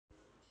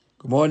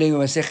Good morning,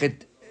 we're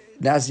Masechet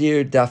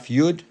Nazir Daf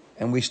Yud,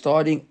 and we're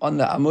starting on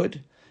the Amud,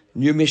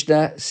 new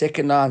Mishnah,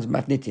 second lines,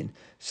 Matnitin.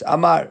 So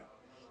Amar,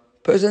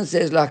 person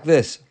says like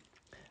this,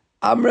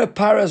 Amra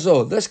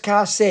Parazo, this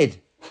cow said,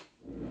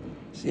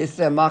 so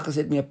yesterday Michael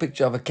sent me a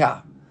picture of a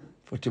cow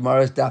for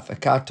tomorrow's Daf, a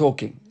cow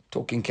talking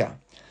cow.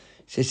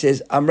 So he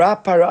says,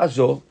 Amra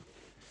Parazo,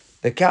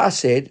 the cow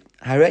said,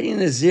 Harani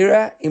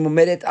Nazira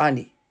imumedet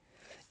ani.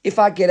 If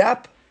I get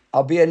up,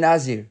 I'll be a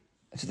Nazir.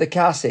 That's what the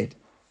cow said.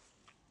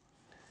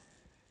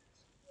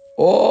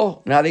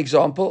 Or, another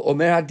example,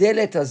 Omer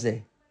hadelet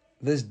hazeh.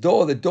 This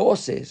door, the door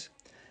says,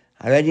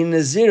 Harani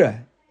Nazira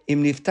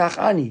im niftach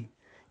ani.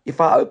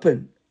 If I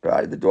open,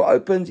 right, the door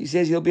opens, he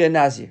says he'll be a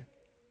Nazir.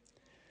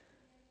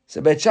 So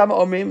Beit Shammai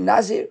omrim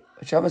Nazir.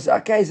 Beit Shammai says,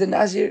 okay, he's a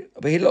Nazir.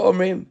 But Hillel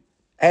omrim,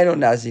 ain't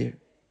Nazir.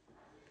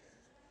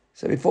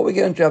 So before we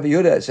get into Rabbi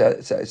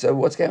Yehuda, so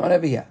what's going on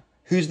over here?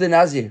 Who's the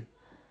Nazir?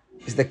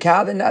 Is the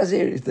cow the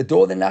Nazir? Is the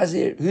door the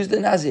Nazir? Who's the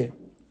Nazir?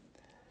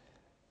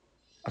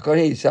 I can't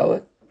hear you,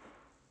 Salwa.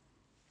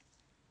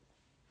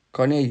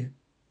 Can't hear you.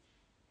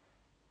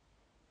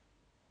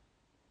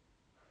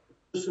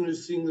 The person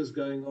who's seeing this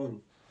going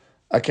on.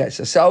 Okay,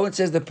 so Salwan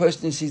says the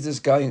person who sees this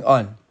going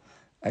on.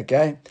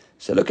 Okay,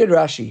 so look at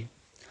Rashi.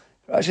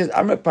 Rashi says,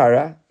 Amra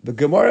Para, the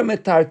Gemara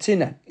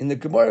Metartina. In the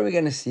Gemara we're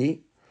going to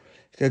see,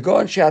 there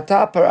was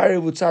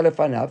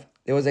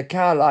a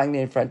cow lying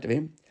there in front of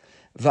him.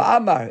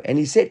 Va'amar, and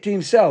he said to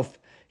himself,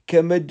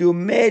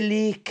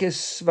 Kemedumeli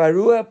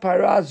kesvarua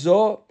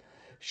parazo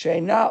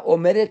sheina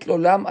omeret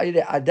lolam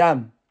alide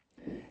adam.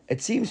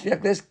 It seems to me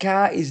like this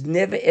cow is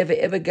never,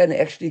 ever going to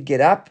actually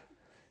get up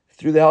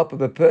through the help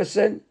of a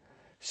person.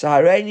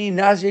 Sahareni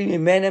nazir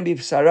mimena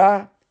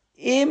bivsara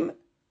im.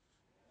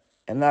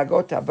 And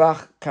Nagot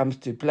Tabach comes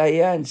to play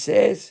here and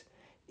says,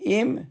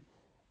 im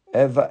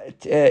im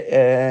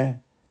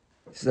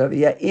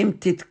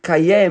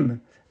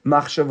titkayem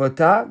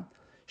machshavota,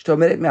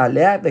 shtomeret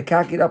me'aleh, the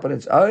cow get up on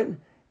its own,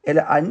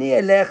 ela ani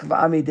elech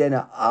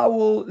va'amidena, I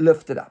will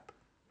lift it up.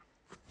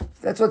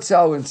 That's what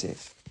Selwyn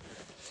says.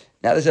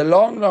 Now, there's a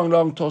long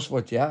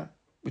Tosfot here,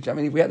 which, I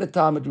mean, if we had the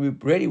time, it would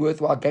be really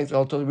worthwhile going through the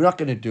whole Tosfot. We're not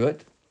going to do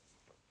it.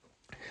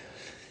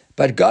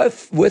 But go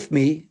with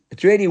me.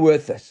 It's really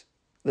worth this.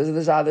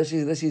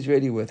 This is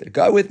really worth it.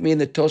 Go with me in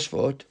the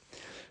Tosfot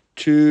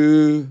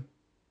to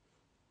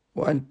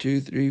 1, 2,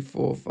 3,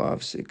 4,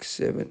 5, 6,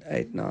 7,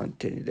 8, 9,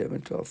 10,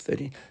 11, 12,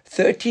 13.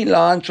 13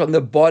 lines from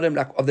the bottom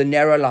of the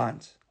narrow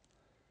lines.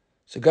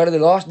 So go to the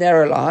last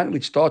narrow line,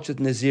 which starts with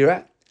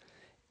Nazira,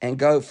 and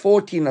go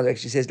 14, it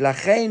actually says,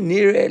 Lachein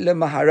nire le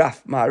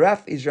maharaf.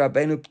 Maharaf is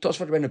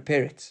Tosfot Rabbeinu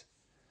Peretz.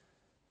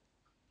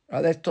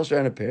 Right, that's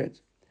Tosfot Rabbeinu Peretz.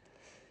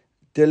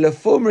 De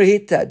lefum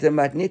rehita de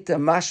matnita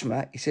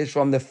mashma, he says,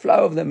 from the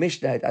flow of the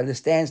Mishnah, it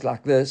understands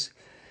like this,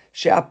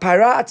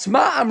 she'aparatz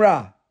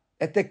ma'amra,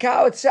 that the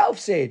cow itself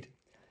said,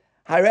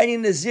 Harani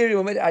Nazir,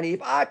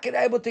 if I can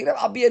able to get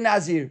up, I'll be a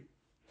Nazir.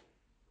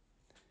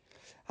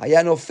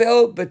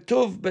 Hayanofel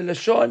betuv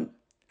belashon,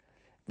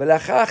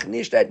 velachach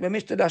nishtayt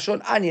b'mishnah lashon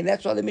ani, and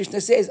that's why the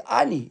Mishnah says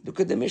ani. Look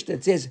at the Mishnah,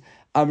 it says,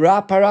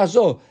 Amra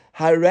parazo,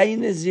 Harani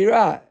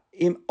Nazira,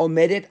 im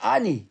omedet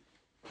ani.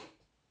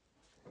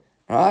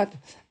 Right?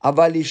 And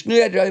we'll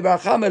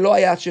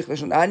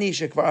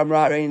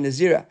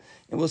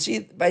see,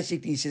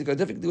 basically, he says, it's got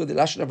nothing to do with the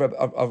Lashon of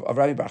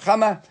Rabbi Bar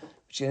Chama,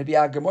 which is going to be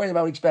our Gemara.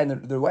 When we explain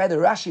the way the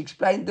Rashi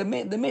explained the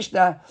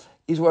Mishnah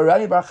is what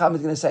Rabbi Bar Chama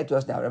is going to say to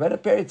us now. Rabbi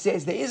Peretz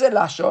says there is a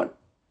Lashon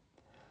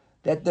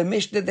that the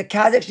Mishnah, the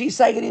cow is actually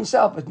saying it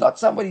himself. It's not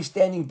somebody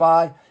standing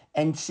by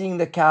and seeing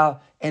the cow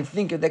and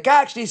thinking. The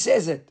cow actually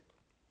says it.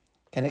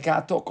 Can a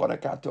cow talk or a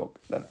cow talk?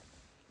 No.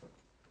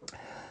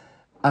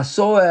 I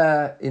saw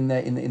in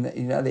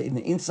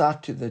the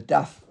inside to the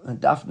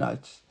Daf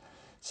notes.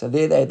 So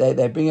there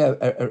they bring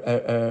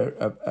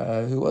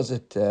who was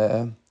it?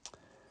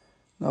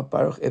 Not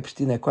Baruch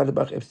Epstein. They quoted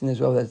Baruch Epstein as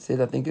well. That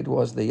said, I think it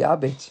was the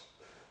Yabetz,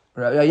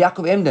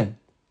 Yaakov Emden,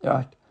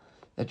 right?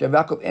 That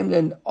Rav Yaakov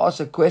Emden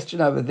asked a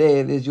question over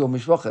there. There's your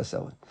mishlocha,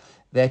 so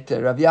that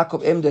Rav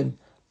Yaakov Emden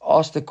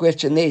asked the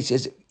question there. He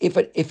says,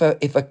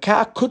 if a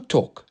cow could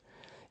talk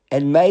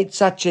and made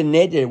such a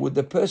neder, would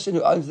the person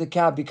who owns the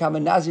cow become a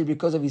Nazir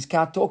because of his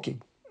cow talking?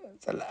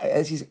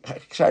 As he's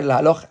shayla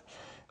halacha.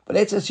 But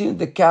let's assume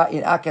the cow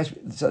in our case.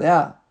 So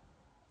now,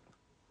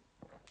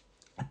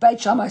 Beit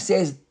Shammai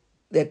says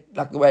that,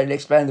 like the way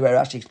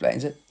Rashi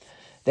explains it,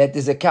 that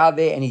there's a cow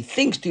there, and he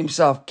thinks to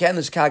himself, "Can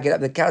this cow get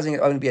up? The cow's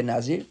going to be a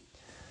Nazir."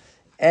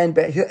 And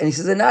he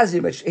says a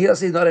Nazir, but he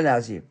says not a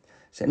Nazir.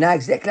 So now,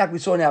 exactly like we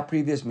saw in our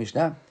previous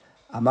Mishnah,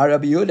 Amar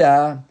Rabbi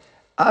Yehuda.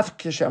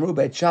 Even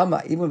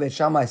Beit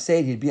Shammai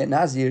said he'd be a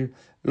Nazir,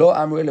 lo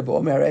amru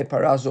le'omer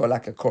parazo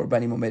like a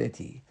korban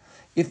imomedeti.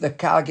 If the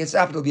cow gets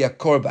up, it'll be a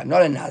korban,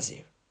 not a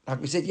Nazir. Like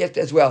we said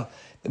yesterday as well,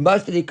 the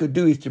most that he could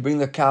do is to bring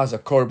the cow as a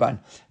korban,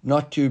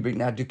 not to bring.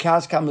 Now, do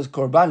cows come as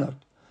korbanot?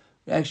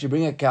 You actually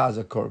bring a cow as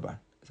a korban.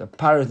 So a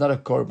para is not a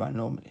korban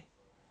normally.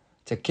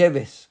 It's a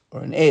keves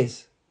or an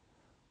ez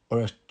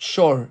or a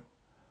shor.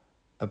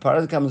 A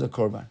para comes as a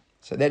korban.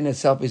 So that in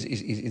itself is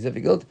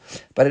difficult,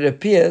 but it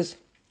appears.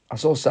 I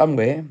saw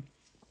somewhere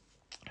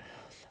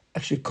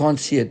Actually can't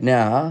see it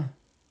now.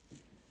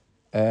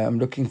 I'm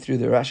looking through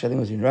the Rashi. I think it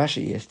was in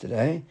Rashi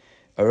yesterday.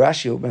 A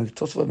Rashi, when the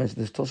Tosfot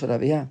mentioned this Tosfot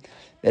over here,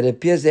 that it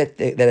appears that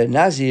a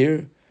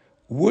Nazir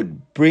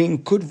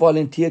could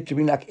volunteer to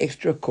bring like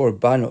extra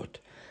korbanot.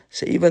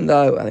 So even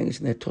though I think it's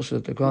in the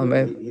Tosfot the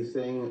Quran, he's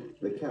saying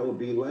the cow will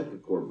be like a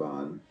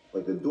korban,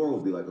 like the door will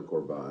be like a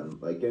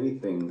korban, like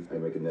anything I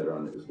make a net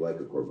on is like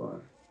a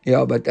korban.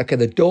 yeah, but okay,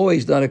 the door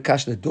is not a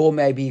kash. The door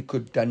maybe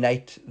could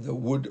donate the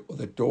wood or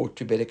the door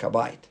to Bedek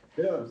Habayit.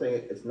 No, I'm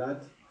saying it's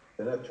not.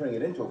 They're not turning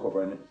it into a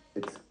korban.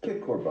 It's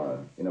kit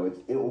korban.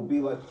 It will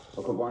be like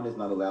a korban is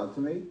not allowed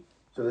to me.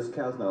 So this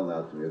cow's not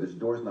allowed to me, or this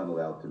door's not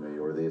allowed to me,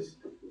 or this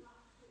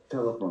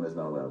telephone is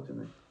not allowed to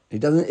me.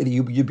 It doesn't.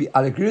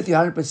 I'll agree with you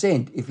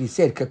 100% if he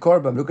said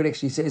kakorban. Look what it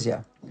actually says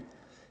here.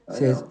 It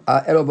says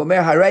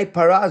Elobomer Haray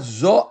Para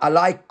Zo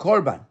Alai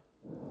Korban.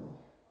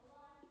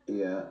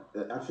 Yeah,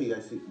 actually, I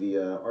see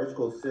the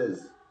article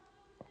says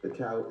the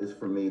cow is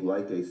for me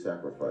like a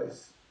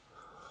sacrifice.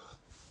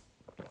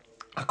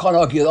 I can't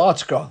argue the art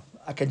scroll.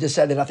 I can just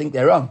say that I think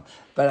they're wrong.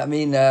 But I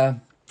mean,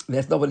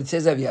 that's not what it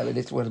says over here. But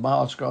it's what my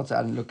art scroll says.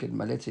 I didn't look at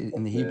my, let's see,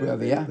 in the Hebrew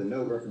over here. The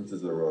no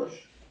references to the Rosh.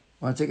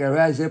 One second,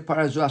 I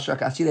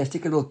see they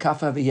stick a little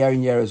kaf over here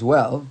in here as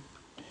well.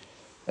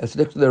 Let's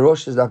look to the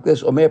Rosh is like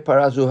this. Omer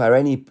Parazu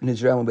Harani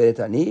Nizram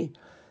Beretani.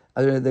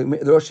 The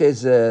Rosh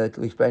says,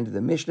 to explain to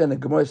the Mishnah, and the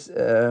Gemara is,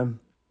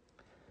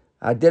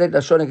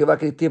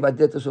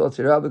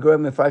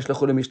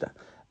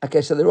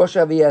 okay, so the Rosh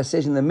Aviyah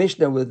says in the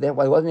Mishnah, there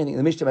wasn't anything in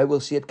the Mishnah, maybe we'll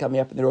see it coming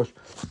up in the Rosh.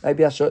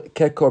 Maybe I saw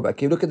Korban.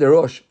 Okay, look at the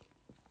Rosh.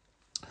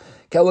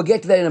 Okay, we'll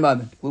get to that in a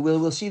moment.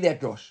 We'll see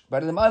that Rosh.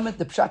 But at the moment,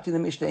 the Pshat in the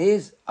Mishnah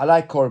is, I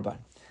like Korban.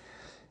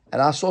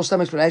 And I saw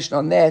some explanation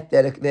on that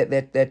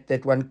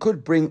one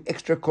could bring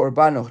extra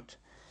Korbanot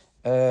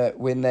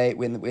when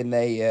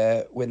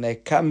they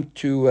come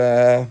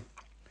to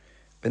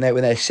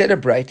when they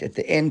celebrate at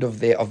the end of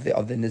the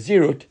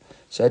Nazirut.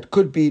 So it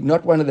could be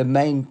not one of the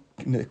main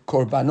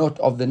korbanot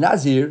of the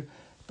Nazir,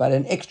 but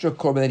an extra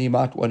korban that he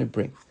might want to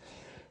bring.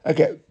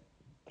 Okay,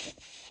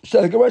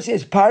 so the Gemara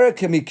says para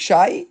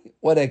kemikshai,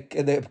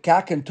 the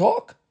cow can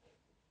talk.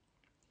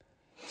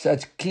 So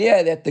it's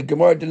clear that the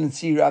Gemara didn't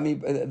see Rami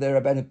the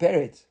Rabbanu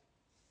Peretz,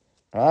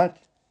 right?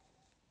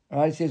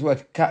 Right? It says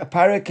what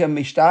para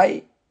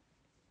kemishtai,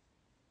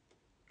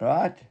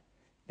 right?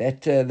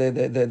 That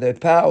the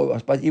power, I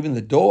suppose, even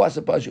the door. I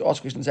suppose you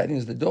ask questions. I think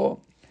is the door.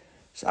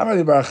 So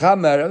Rabbi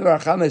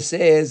Barachama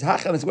says,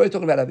 Hacham is what are you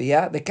talking about over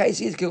here? The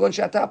case is, there was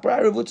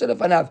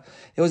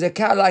a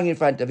cow lying in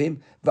front of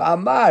him,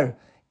 V'amar,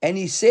 and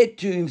he said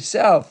to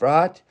himself,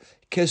 right,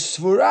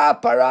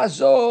 Kesvura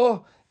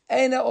parazo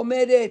ena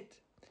omedet.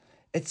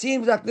 It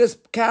seems like this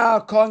cow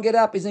can't get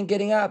up, isn't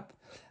getting up.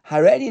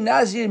 Hareni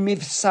nazir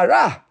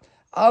mivsara.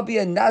 I'll be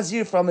a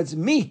nazir from its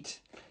meat.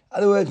 In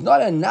other words,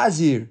 not a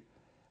nazir,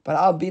 but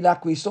I'll be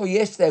like we saw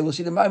yesterday, we'll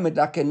see in a moment,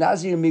 like a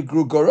nazir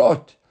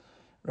migrugorot.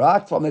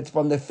 Right, from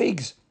the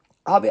figs.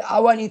 I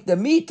won't eat the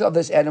meat of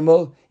this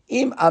animal.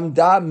 Im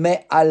amda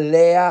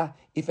me'alea,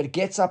 if it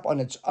gets up on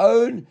its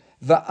own.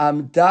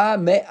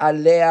 Va'amda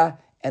me'alea,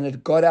 and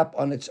it got up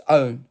on its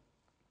own.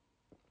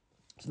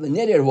 So the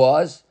neder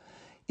was,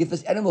 if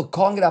this animal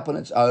can't get up on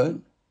its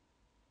own,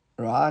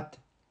 right,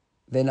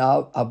 then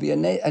I'll be a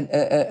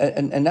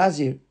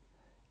nazir,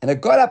 and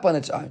it got up on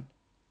its own.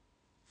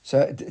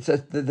 So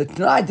the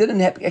Tanai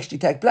didn't actually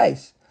take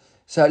place.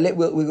 So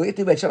we'll get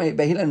to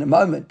Behila in a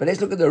moment, but let's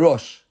look at the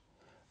Rosh.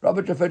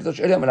 Robert referred to the Rosh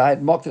earlier, but I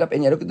had marked it up,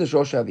 and look at this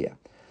Rosh over here.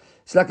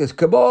 It's like this.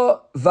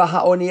 Kabo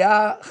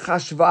v'ha'oniya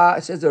chashva,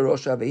 it says the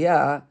Rosh over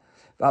here,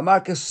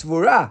 v'amar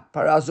kesvura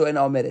parazo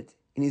ena omedet.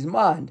 In his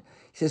mind,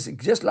 he says,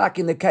 just like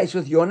in the case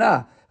with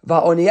Yonah,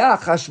 v'ha'oniya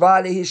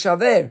chashva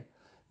lehishaver.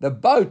 The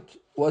boat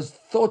was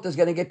thought was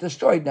going to get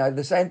destroyed. Now,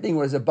 the same thing,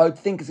 whereas a boat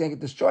thinks it's going to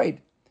get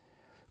destroyed.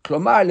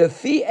 Klomar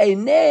lefi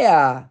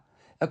einea,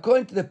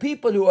 according to the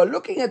people who are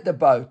looking at the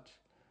boat,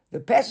 the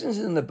passengers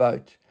in the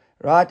boat,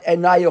 right?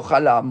 And now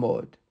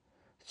yochalamod.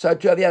 So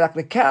to have like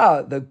the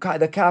cow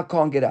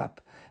can't get up.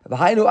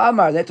 V'hainu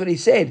amar, that's what he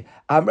said.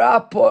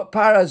 Amra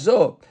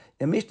parazo.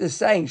 The Mishnah is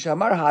saying,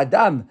 Shamar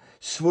hadam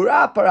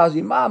svura parazo.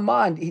 In my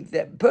mind,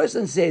 the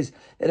person says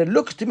that it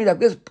looks to me like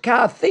this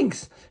cow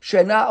thinks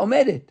shena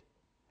omedet.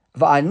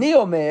 V'ani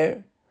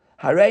omer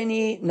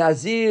hareini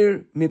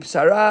nazir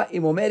mipsara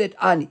im omedet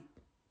ani.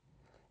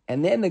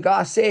 And then the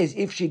guy says,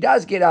 if she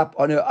does get up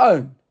on her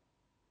own,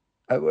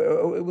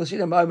 we'll see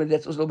in a moment,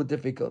 that's also a little bit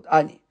difficult.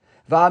 Ani.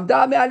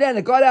 V'amda me'alen,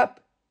 it got up.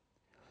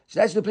 So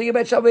that's the pliga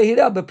bet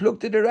shavehira, bepluk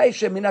to the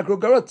reisha, min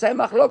ha'grugarot, tzay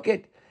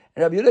machloket.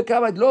 And Rabbi Yehuda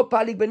Kamad lo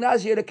palik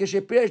benazir,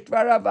 keshepiresh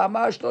tvara,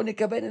 v'amar shlo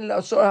nikaven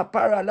l'asor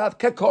ha'para alav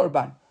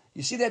kekorban.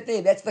 You see that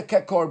there? That's the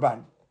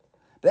kekorban.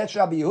 That's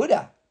Rabbi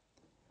Yehuda.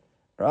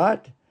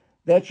 Right?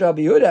 That's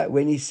Rabbi Yehuda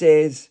when he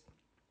says,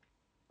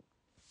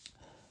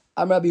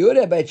 I'm Rabbi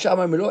Yehuda, beit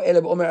Shammai milo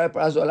eleb omer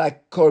parazo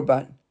like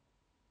korban.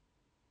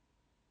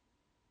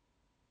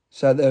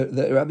 So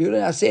the Rabbi Yehuda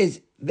now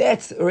says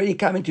that's already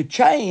coming to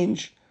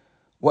change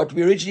what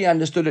we originally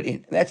understood it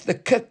in. That's the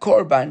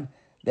korban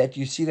that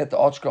you see that the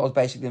art scrolls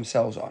basing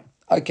themselves on.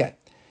 Okay.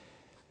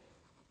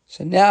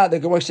 So now the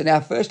Gemara says,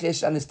 now first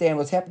let's understand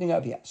what's happening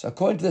over here. So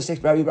according to this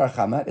Rabbi Bar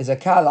Chama, there's a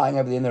car lying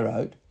over there in the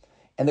road,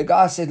 and the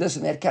guy said,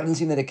 listen, that car doesn't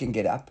seem that it can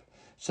get up.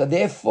 So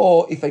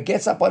therefore, if it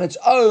gets up on its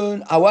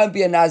own, I won't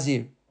be a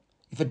Nazir.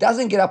 If it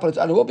doesn't get up on its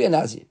own, it will be a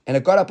Nazir. And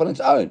it got up on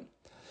its own.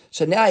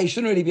 So now he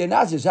shouldn't really be a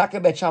Nazir.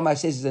 Zaka Beit Shammai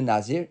says he's a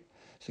Nazir.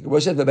 So the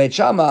Gemara says, the Beit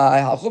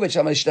Shammai, Halchu Beit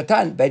Shammai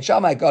Shtatan. Beit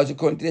Shammai goes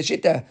according to the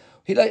Shitta.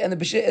 And the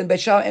Beit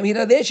Shammai, and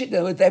their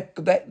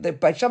Shitta, the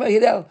Beit Shammai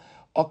Hillel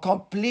are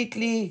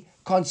completely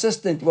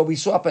consistent with what we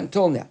saw up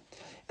until now.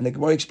 And the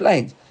Gemara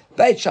explains,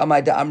 Beit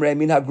Shammai da Amre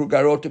min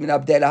hagrugarot min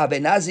abdela have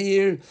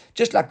Nazir,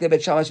 just like the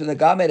Beit Shammai when the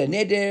guy made a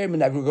neder min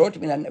hagrugarot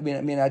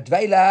min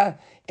advela,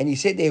 and he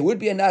said there would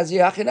be a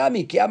Nazir.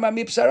 Hachinami ki amar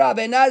mipsara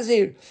ve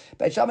Nazir.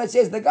 Beit Shammai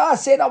says the guy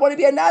said I want to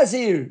be a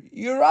Nazir.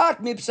 You're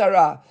right,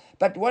 mipsara.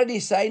 But what did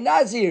he say?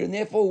 Nazir. And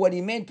therefore what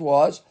he meant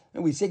was,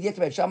 and we said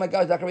yesterday, Beit Shammai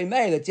goes like Rabbi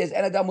Meir that says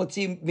Enadam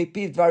motzi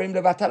mipiv dvarim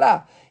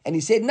levatala, and he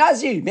said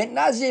Nazir, he meant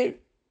Nazir.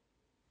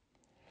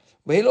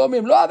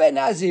 V'hilomim lo have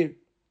Nazir.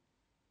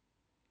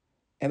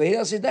 And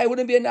Hillel says, no, it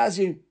wouldn't be a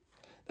Nazir.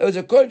 There was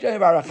a according to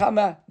Bar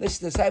Chama, this is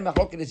the same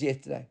machloket as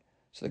yesterday.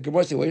 So the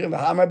Gemara says,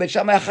 Beit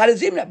Shammai,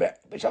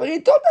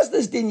 he taught us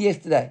this din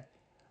yesterday.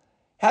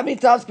 How many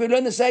times can we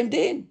learn the same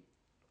din?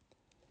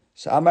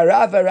 So Amar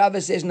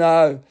Rava says,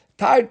 no,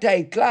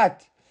 Tarte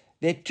Klat.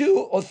 There are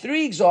 2 or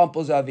 3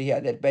 examples over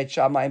here that Beit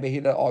Shammai and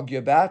Hillel argue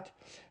about.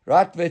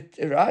 Right?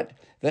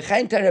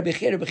 Rabbi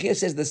Chia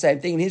says the same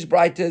thing in his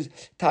writers.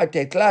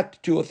 Tarte Klat,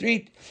 2 or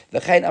 3.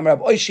 V'chein Amar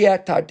Rav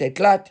Oishia, Tarte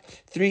Klat,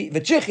 3.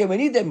 V'tzichim, we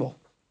need them more.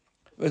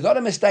 It's not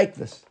a mistake,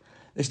 this.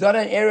 It's not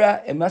an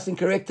error, it mustn't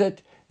correct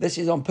it. This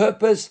is on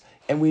purpose,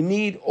 and we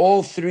need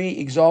all 3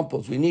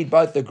 examples. We need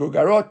both the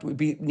Grugarot,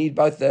 we need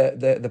both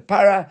the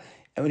Para,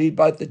 and we need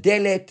both the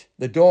Delet,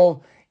 the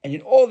door. And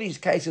in all these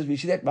cases, we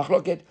see that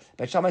Machloket.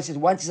 But Shammai says,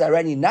 once he's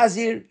already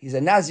Nazir, he's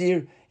a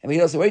Nazir. And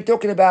Hillel says, what are you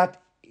talking about?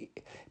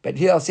 But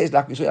Hillel says,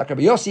 like we saw, like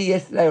Rabbi Yossi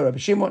yesterday, or Rabbi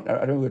Shimon, I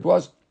don't know who it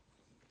was,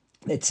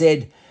 that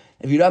said,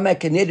 if you don't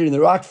make a neder in the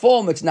right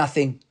form, it's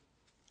nothing.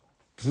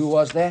 Who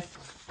was that?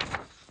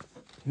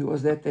 Who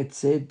was that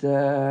said,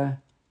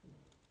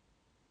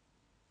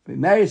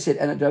 Mary said,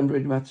 and I don't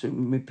read much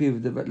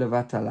mipiv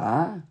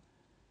levatala.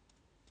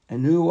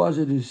 And who was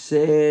it who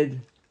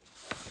said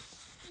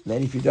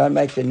that if you don't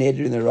make the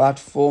neder in the right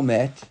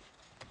format,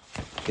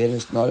 then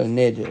it's not a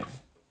neder?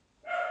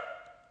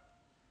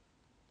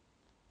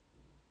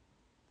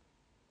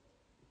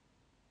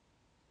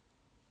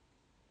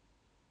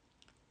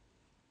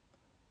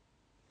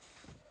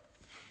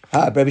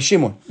 Rabbi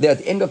Shimon, there at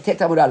the end of Tet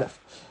Amud Aleph.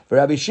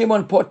 Rabbi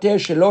Shimon poter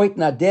shelo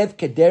hitnadev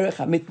kederech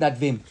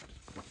hamitnadvim.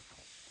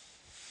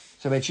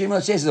 So Rabbi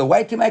Shimon says, there's a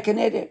way to make a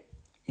neder.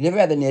 You never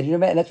had the neder,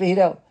 and that's what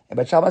Hillel. And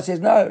Rabbi Shammai says,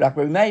 no, like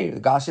Rabbi Meir,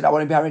 the guy said, I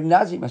want to be a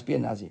Nazir, must be a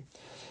Nazir.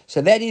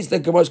 So that is the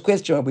Gemara's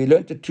question. We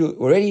learned it 2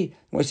 already. The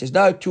Gemara says,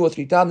 no, 2 or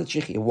 3 times.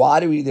 The Shikhi. Why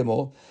do we read them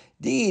all?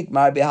 Did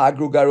mar beha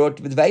grugarot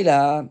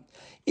v'dveila.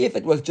 If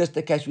it was just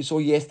the case we saw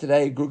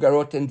yesterday,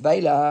 grugarot and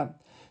dveila,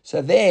 so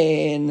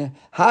then,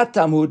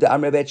 Hatamud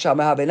Amre Beit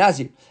Shammai have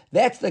Nazir.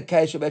 That's the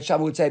case where Beit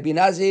Shammai would say be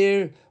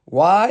Nazir.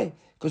 Why?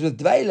 Because with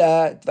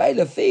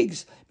Dveila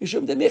figs,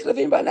 Mishum de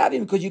Michlevim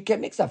Banavim, because you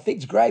can mix up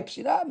figs, grapes.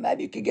 You know,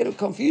 maybe you can get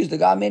confused. The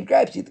guy meant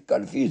grapes. He got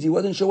confused. He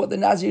wasn't sure what the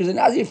Nazir is a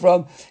Nazir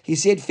from. He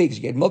said figs.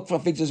 You get milk from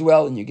figs as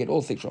well, and you get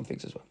all figs from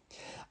figs as well.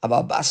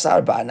 About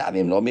basar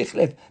banavim lo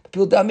michlev.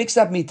 People don't mix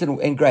up meat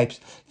and grapes.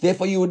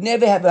 Therefore, you would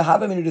never have a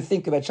havaminu to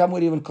think about. Shammai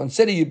would even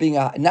consider you being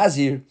a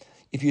Nazir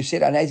if you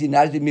said Nazir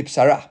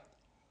mipsara.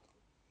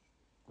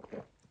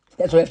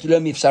 That's why we have to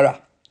learn mipsara.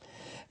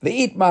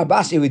 Ve'it mar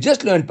basar. We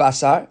just learned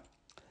basar.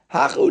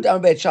 Hachud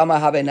am Beit Shammai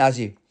have a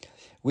Nazir.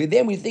 We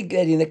think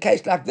that in a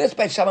case like this,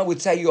 Beit Shammai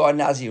would say you are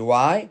Nazir.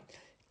 Why?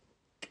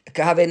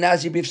 Have a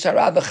Nazir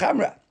b'psara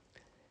v'chamra.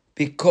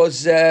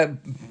 Because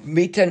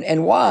meat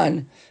and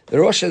wine, the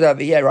Rosh is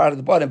over here, right at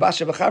the bottom.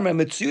 Basar v'chamra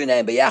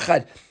mitzuyunein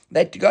b'yachad.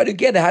 They go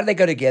together. How do they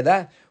go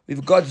together?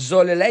 We've got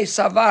zolelei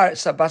savar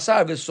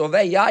basar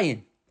v'sovei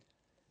yayin.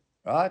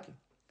 Right?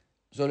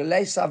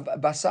 Zolelei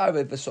basar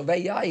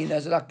v'sovei yayin.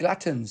 Those are like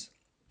gluttons,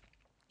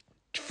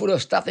 full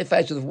of stuff they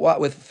face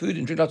with food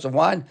and drink lots of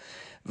wine.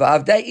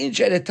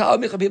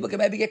 People can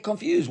maybe get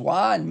confused.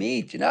 Wine,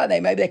 meat,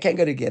 maybe they can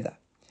go together.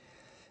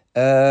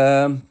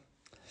 About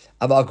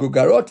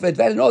Gugarot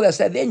Vedvela and all that,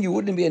 so then you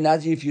wouldn't be a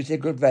Nazir if you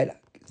said Gugarot.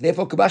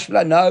 Therefore,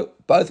 Kabashvela, no,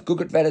 both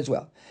Gugarot as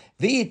well.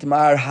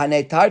 Vitmar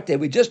Hanetarte,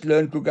 we just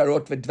learned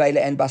Gugarot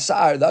Vedvela and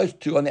Basar, those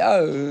two on their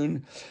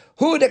own.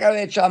 Who the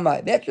Karet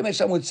Shammai? That's when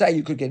some would say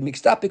you could get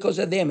mixed up because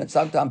of them, and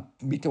sometimes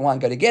meat and wine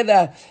go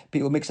together.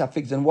 People mix up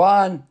figs and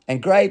wine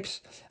and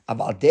grapes.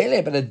 About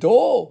Dele, but a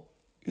door.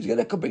 Who's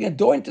going to bring a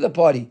door into the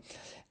party?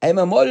 And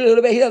so with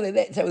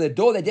the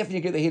door, they definitely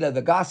agree with the Hillel.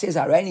 The guy says,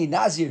 Harani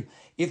Nazir.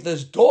 If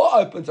this door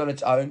opens on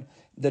its own,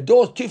 the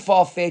door's too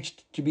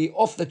far-fetched to be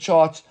off the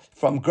charts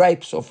from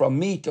grapes or from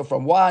meat or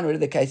from wine, whatever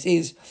the case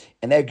is,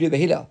 and they agree with the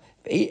Hillel.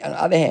 On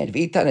the other hand,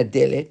 if Itana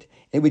Delet,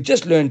 and we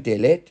just learned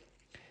Delet,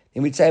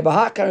 then we'd say,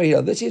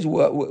 Hillel, this is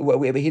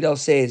where Hillel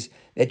says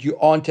that you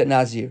aren't a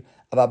Nazir.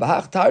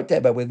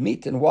 But with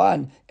meat and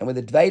wine and with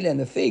the dvela and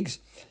the figs,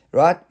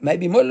 right?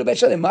 Maybe Mulu Bet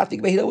Shammai,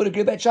 Matik Behila would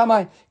agree Bet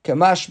Shammai,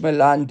 Kamash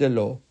Melan de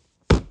law.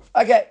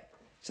 Okay,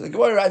 so the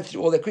Gemara runs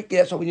through all that quickly.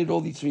 That's why we need all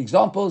these three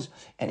examples.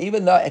 And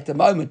even though at the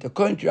moment,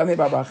 according to Rami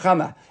Bar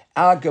Chama,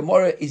 our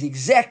Gemara is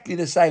exactly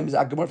the same as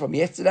our Gemara from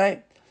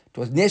yesterday, it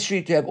was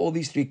necessary to have all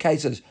these three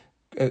cases,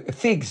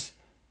 figs,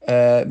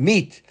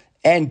 meat,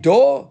 and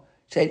door.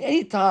 So at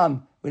any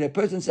time when a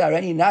person says,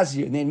 any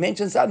Nazir, and then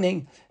mentions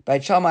something,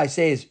 Beit Shammai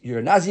says, you're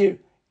a Nazir,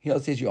 he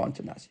says, you aren't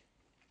a Nazir.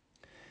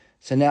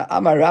 So now,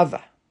 Amar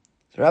Rava.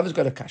 So Rava's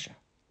got a kasha.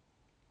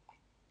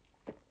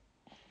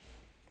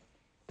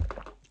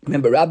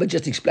 Remember, Rava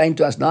just explained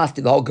to us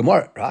nicely the whole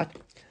Gemara, right?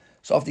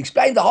 So after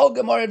explaining the whole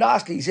Gemara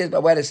nicely, he says,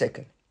 but wait a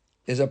second,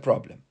 there's a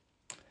problem.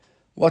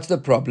 What's the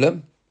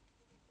problem?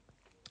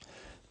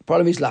 The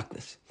problem is like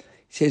this.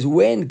 He says,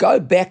 go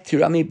back to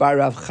Rami Bar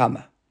Rav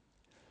Chama.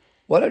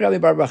 What did Rami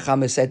Bar Rav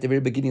Chama say at the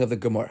very beginning of the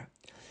Gemara?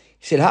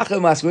 He said, we're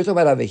talking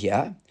about over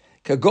here.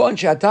 He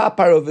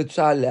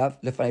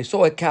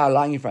saw a cow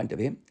lying in front of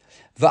him.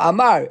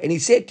 Va'amar, and he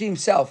said to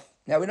himself,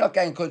 now we're not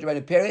going according to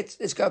Rabbi Peretz,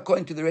 let's go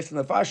according to the rest of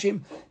the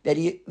Farshim, that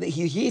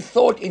he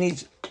thought in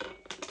his,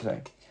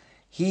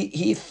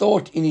 he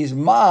thought in his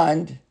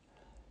mind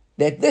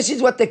that this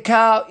is what the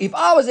cow, if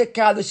I was a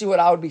cow, this is what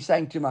I would be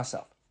saying to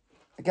myself.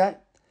 Okay?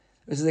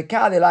 This is a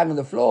cow, they're lying on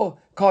the floor,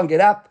 can't get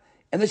up,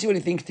 and this is what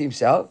he thinks to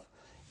himself.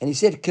 And he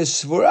said,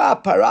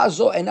 Kesvura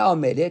parazo ena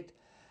omedet,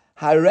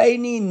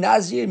 hareini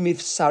nazir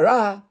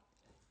mifsara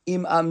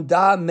im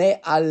amda me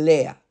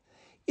alea.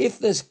 If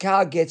this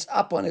cow gets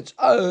up on its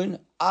own,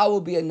 I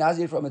will be a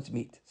nazir from its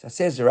meat. So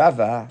says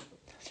Rava.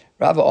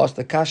 Rava asked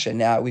the kasha.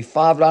 Now we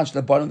 5 lines to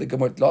the bottom of the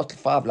Gemara, last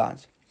 5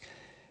 lines.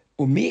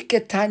 Umi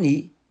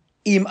ketani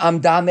im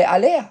amda me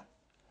alea.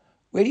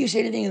 Where do you see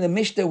anything in the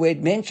Mishnah where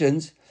it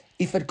mentions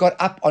if it got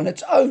up on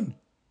its own?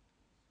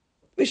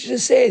 Mishnah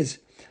says,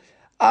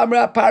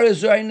 Amra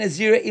parazor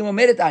nazira im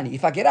omedet.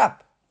 If I get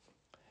up.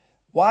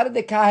 Why did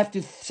the cow have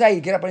to say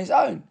get up on his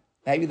own?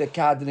 Maybe the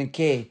cow didn't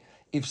care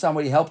if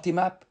somebody helped him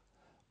up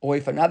or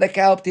if another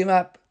cow helped him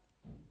up.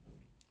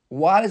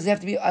 Why does it have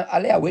to be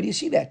alea? Where do you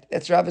see that?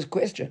 That's Rava's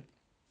question.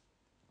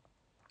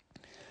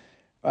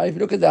 Right? If you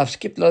look at I've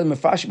skipped a lot of the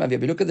Mefarshim over here,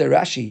 but look at the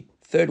Rashi,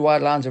 3rd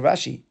wide lines of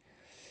Rashi.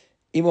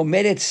 Im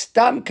omedet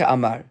stam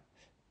ka'amar.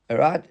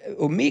 Right?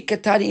 Umi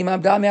katani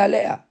imam dame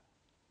alea.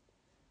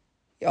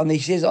 And he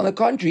says, on the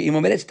contrary, im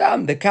omedet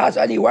stam. The cow's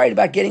only worried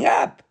about getting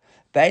up.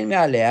 Bein me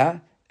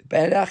alea.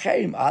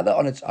 Either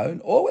on its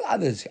own or with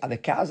others, other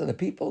cows, other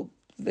people.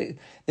 The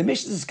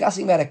Mishnah is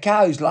discussing about a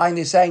cow who's lying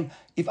there saying,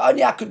 if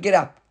only I could get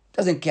up.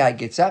 Doesn't care how it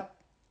gets up.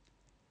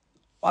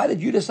 Why did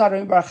you decide,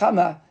 Rami Bar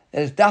Chama,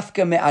 that it's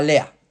dafka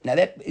me'alea? Now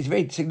that is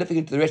very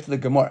significant to the rest of the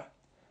Gemara.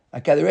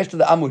 Okay, the rest of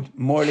the Amud,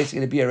 more or less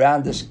going to be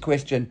around this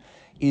question,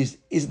 is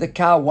the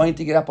cow wanting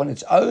to get up on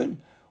its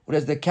own, or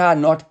does the cow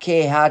not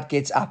care how it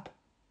gets up?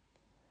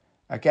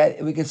 Okay,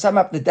 we can sum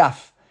up the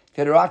daf. If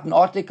you had to write an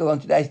article on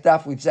today's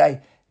daf, we'd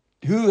say,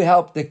 who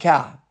helped the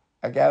cow?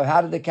 Okay,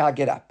 how did the cow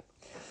get up?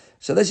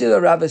 So this is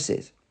what Rava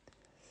says.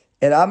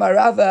 And Amar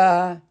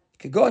Rava,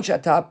 he agrees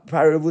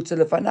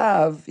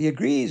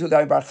with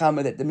Rami Bar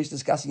Chama that the Mishnah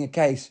is discussing a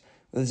case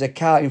where there's a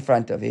cow in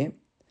front of him.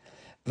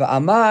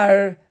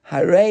 Va'amar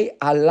harei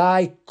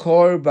alai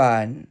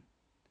korban.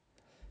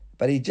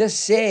 But he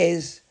just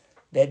says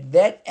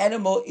that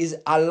animal is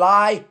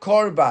alai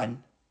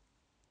korban.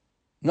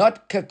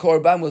 Not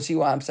korban, we'll see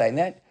why I'm saying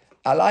that.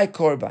 Alai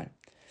korban.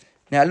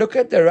 Now look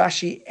at the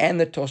Rashi and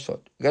the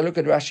Tosfot. Go look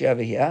at Rashi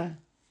over here.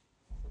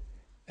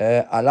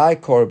 Alai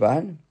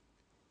korban.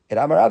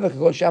 Right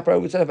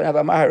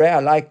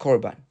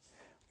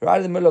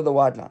in the middle of the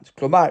wide lines.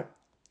 Klomar.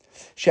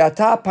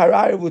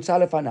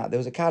 There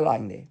was a cow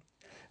lying there.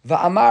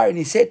 Va'amar, and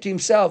he said to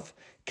himself,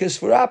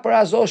 Therefore I'm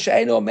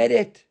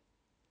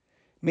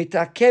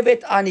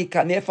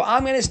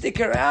going to stick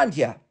around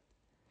here.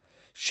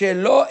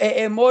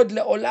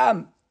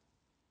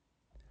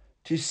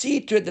 To see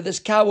to it that this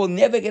cow will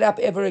never get up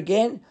ever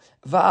again.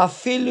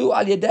 Va'afilu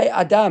al yedei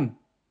adam.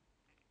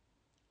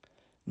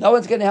 No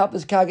one's going to help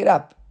this cow get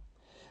up.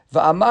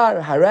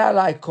 Va'amar harei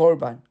alai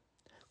korban.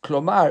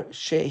 Klomar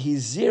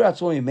shehizir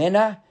atzmo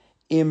mimena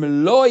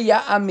im lo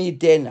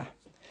ya'amidena.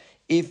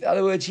 If, in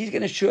other words, he's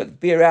going to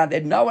be around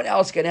that no one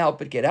else can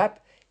help it get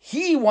up.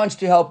 He wants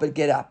to help it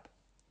get up.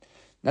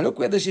 Now look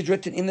where this is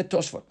written in the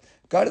Tosfot.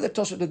 Go to the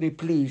Tosfot with me,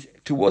 please,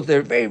 towards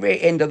the very,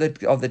 very end of the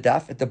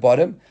daf at the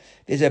bottom.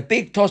 There's a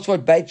big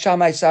Tosfot Beit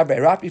Shammai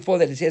Sabre. Right before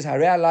that, it says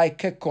harei alai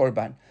kek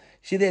korban.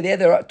 See there,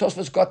 the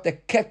Tosfot's got the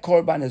kek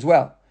korban as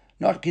well.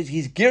 Not because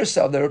he's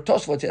girsa of the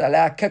Tosfot says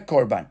alai kek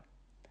korban.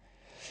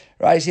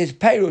 Right? It says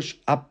perush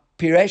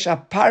piresh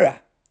apara.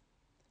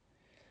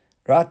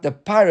 Right? The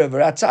para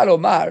v'ratzal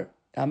omar.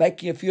 I'm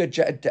making a few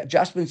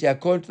adjustments here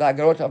according to the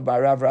Agarot of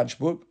Rav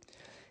Rajburg.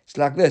 It's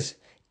like this: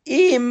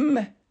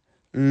 Im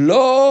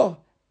lo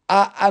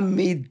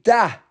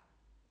a'amida.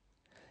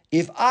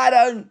 If I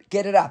don't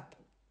get it up,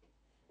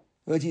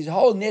 which his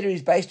whole neder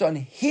is based on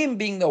him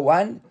being the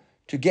one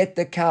to get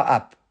the cow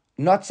up,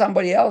 not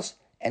somebody else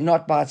and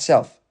not by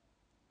itself.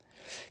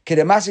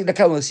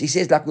 He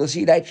says, like we'll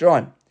see later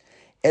on.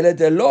 It says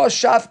the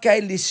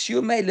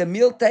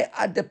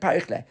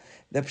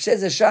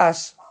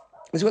Shas,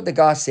 this is what the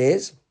guy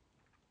says.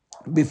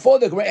 Before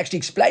the Gemara actually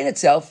explain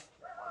itself,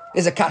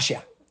 there's a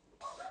kasha.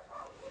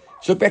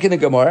 So look back in the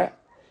Gemara.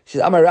 He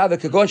says, I like a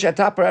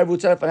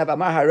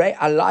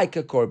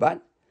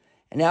korban.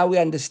 And now we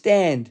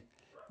understand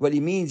what he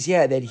means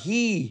here, that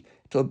he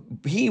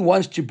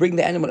wants to bring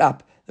the animal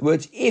up. In other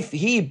words, if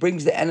he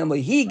brings the animal,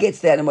 he gets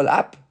the animal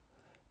up,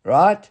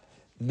 right?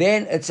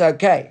 Then it's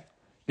okay.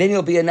 Then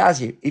he'll be a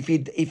Nazir.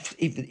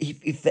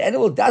 If the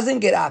animal doesn't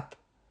get up,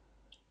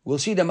 we'll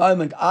see in a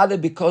moment, either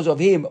because of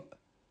him,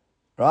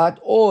 right,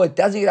 or it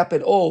doesn't get up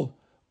at all,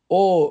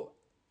 or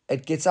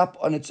it gets up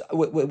on its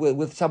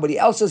with somebody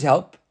else's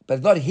help, but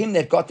it's not him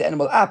that got the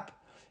animal up,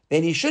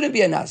 then he shouldn't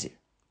be a Nazir.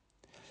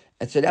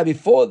 And so now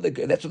that's what the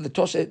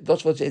Tosfot says,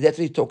 that's what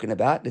he's talking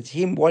about. It's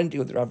him wanting to,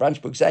 what Rav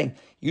Ranshberg saying,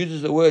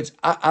 uses the words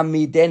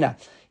Amidena.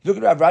 If you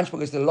look at Rav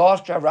Ranshberg, it's the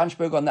last Rav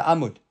Ranshberg on the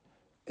Amud.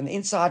 In the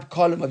inside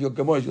column of your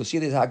Gemara, you'll see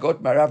there's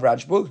Hagot Rav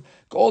Ranshberg.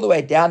 Go all the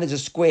way down, there's a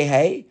square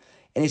hay,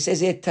 and it says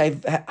here,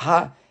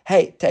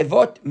 hey,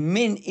 Tevot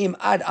min im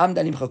ad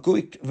amdan im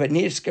chakuik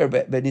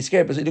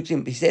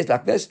v'nisker. He says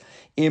like this,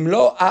 im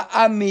lo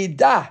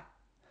a'amida,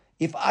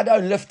 if I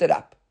don't lift it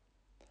up.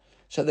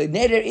 So the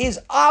neder is,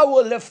 I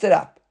will lift it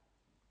up.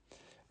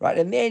 Right,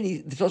 and then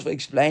the Tosfot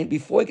explained,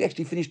 before he could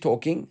actually finish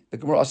talking, the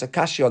Gemara asks a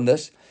kashi on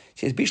this.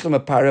 He says, Bishlam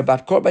Apara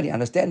about korban. You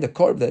understand the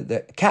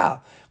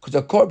cow, because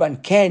a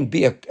korban can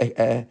be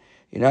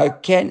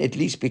can at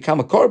least become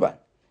a korban.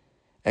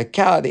 A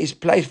cow, there is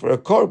place for a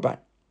korban.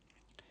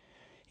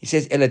 He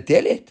says,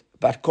 Eladelet,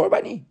 about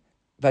korbani.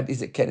 But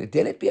can a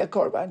delet be a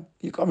korban?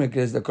 You can't make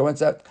it the korban.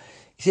 So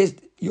he says,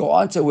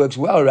 your answer works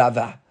well,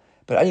 Rava,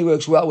 but only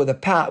works well with a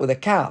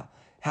cow.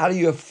 How do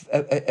you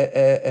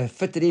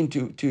fit it in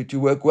to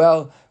work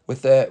well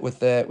with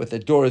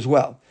the door as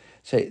well?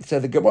 So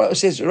the Gemara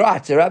says,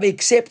 right, so Rabbi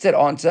accepts that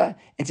answer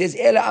and says,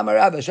 Ela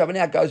Amarava. Rabbi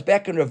now goes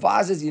back and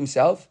revises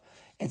himself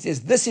and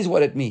says, this is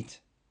what it means.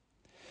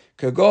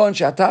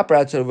 Everybody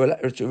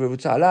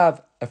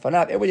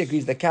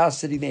agrees the cow is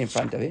sitting there in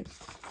front of him.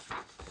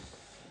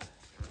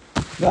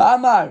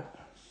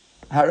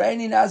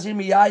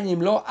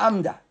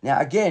 Now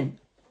again,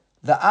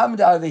 the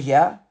amda over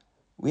here,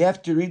 we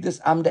have to read this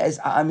amda as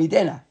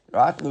amidena,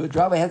 right? The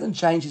Rabbi hasn't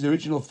changed his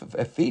original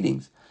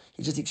feelings.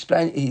 He just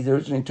explained his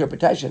original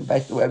interpretation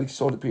based on the way we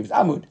saw the previous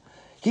amud.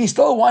 He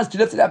still wants to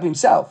lift it up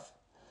himself,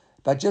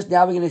 but just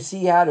now we're going to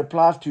see how it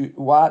applies to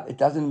why it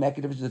doesn't make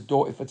a difference to the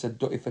door if it's a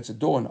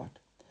door or not.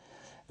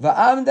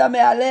 Va'amda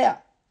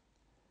me'alea,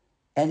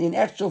 and in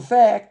actual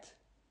fact,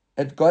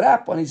 it got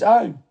up on its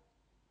own.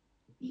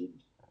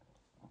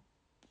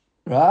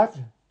 Right?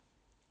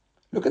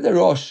 Look at the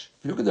Rosh.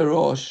 If you look at the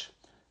Rosh,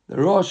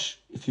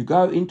 if you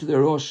go into the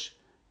Rosh,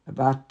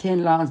 about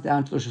 10 lines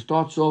down to the Rosh, it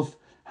starts off,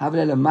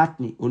 Havle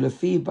matni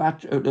ulefi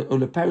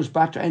uleperush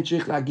batra and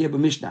cherich lagir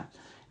b'mishnah.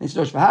 And it's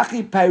Rosh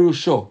v'hachi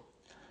perusho.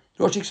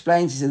 Rosh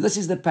explains. He says, "This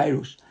is the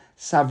perush.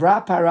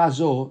 Savra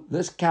parazo.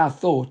 This cow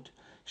thought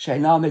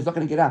Sheinam is not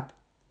going to get up.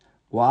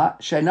 Why?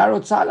 Sheina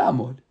rotzah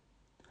la'amod.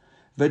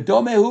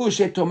 V'domehu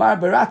shetomar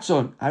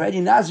beratzon.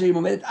 Haredi nazir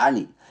momedet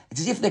ani.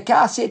 It's as if the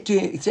cow said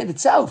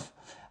itself,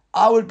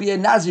 I would be a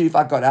nazir if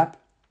I got up.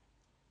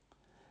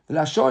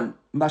 V'lashon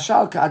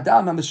mashal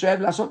ka'adam ha'misrev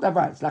la'asot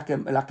davar. It's like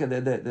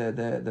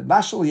the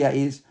mashal here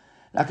is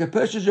like a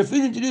person is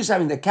refusing to do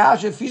something. The cow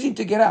is refusing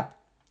to get up.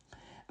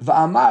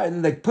 V'amar,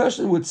 and the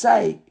person would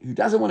say, who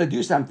doesn't want to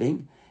do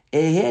something,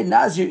 Ehe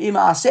nazir ima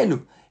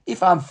asenu.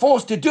 If I'm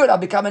forced to do it, I'll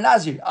become a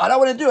nazir. I don't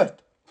want to do it.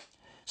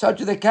 So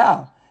to the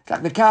cow, it's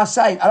like the cow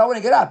saying, I don't want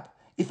to get up.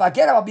 If I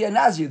get up, I'll be a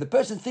nazir. The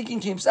person thinking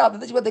to himself,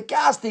 this is what the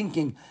cow's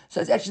thinking. So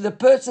it's actually the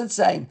person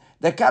saying,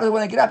 the cow doesn't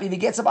want to get up. If he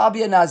gets up, I'll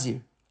be a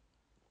nazir.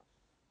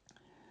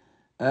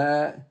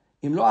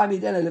 He's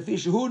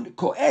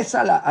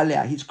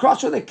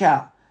cross with the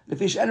cow.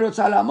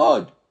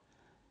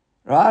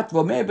 Right?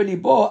 I'll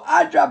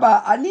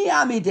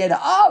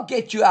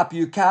get you up,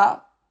 you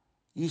cow.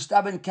 You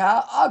stubborn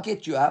cow, I'll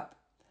get you up.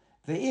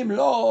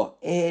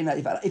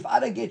 If I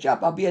don't get you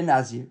up, I'll be a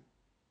nazir.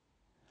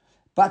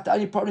 But the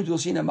only problem we'll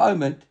see in a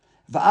moment,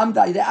 it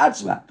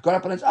got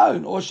up on its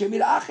own, or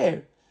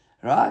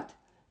right?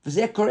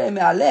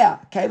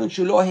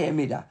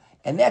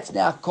 And that's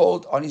now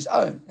called on his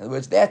own. In other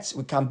words,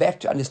 we come back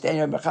to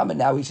understanding Rabbi Muhammad.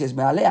 Now he says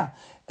me'alea.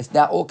 It's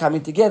now all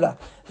coming together.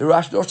 The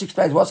Rosh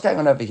explains what's going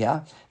on over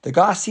here. The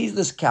guy sees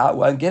this cow,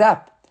 won't get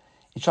up.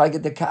 He's trying to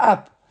get the cow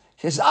up.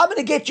 He says, I'm going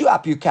to get you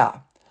up, you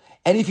cow.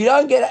 And if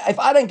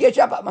I don't get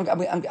you up,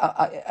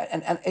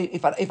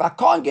 if I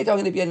can't get you, I'm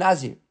going to be a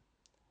nazir.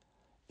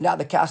 Now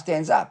the cow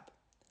stands up.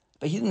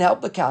 But he didn't help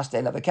the cow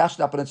stand up. The cow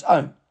stood up on its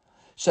own.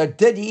 So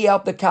did he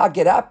help the cow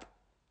get up?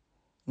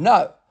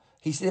 No.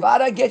 He said, if I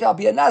don't get you, I'll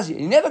be a nazir.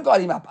 He never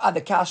got him up. The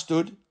cow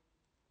stood.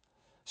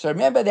 So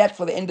remember that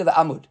for the end of the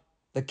Amud.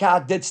 The cow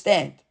did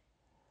stand.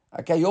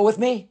 Okay, you're with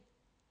me?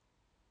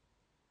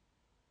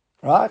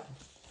 Right?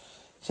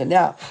 So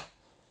now,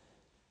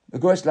 the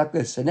Gemara is like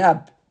this. So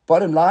now,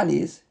 bottom line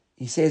is,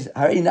 he says,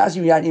 "Hari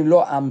nazir yanim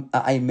lo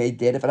I made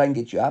dead if I don't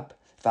get you up.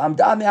 If I'm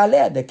dami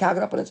aleh, the cow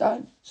got up on its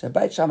own. So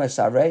Beit Shammai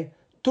savrei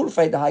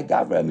turfei the high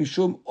gavra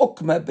mishum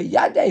ukma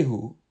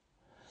beyadehu."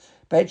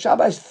 Beit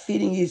Shammai is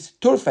feeding his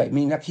turfei,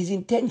 meaning like his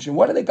intention.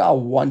 What did the guy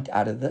want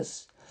out of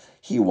this?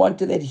 He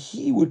wanted that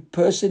he would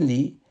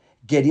personally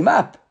get him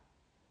up.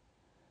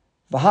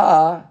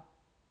 Vaha,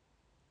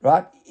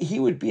 right? He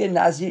would be a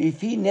nazir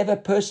if he never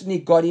personally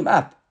got him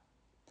up.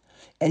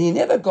 And he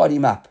never got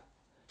him up.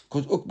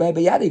 Because Ukmeh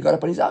Beyadi got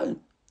up on his own.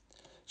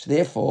 So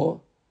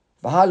therefore,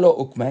 Vahalo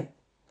Ukmeh,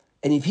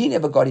 and if he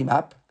never got him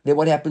up, then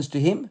what happens to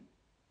him?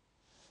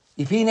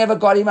 If he never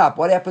got him up,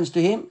 what happens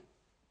to him?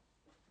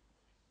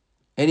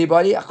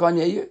 Anybody? I can't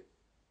hear you.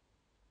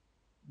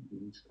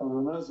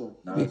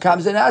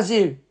 Becomes a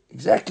Nazir.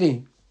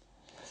 Exactly.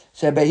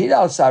 So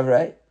Behilal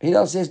Savrei,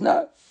 Behilal says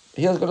no.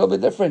 Behil's got a little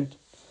bit different.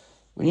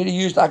 We need to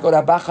use like what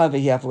Abacha over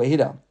here for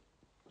Behilal.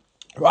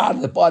 Right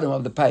at the bottom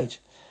of the page.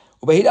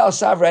 Behilal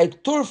Savrei,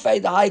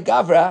 Turfei the high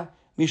Gavra,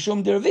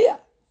 Mishum Dervia.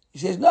 He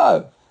says,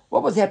 no.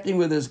 What was happening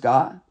with this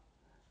guy?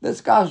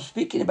 This guy was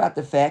speaking about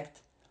the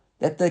fact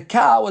that the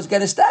cow was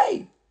going to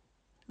stay.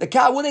 The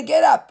cow wouldn't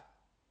get up.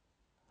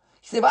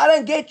 He said, if I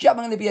don't get you, I'm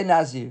going to be a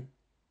Nazir.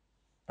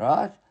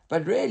 Right?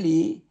 But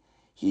really,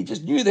 he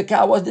just knew the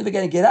cow was never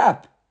going to get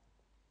up.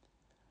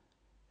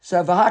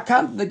 So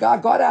Vahakam, the guy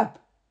got up.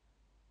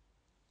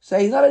 So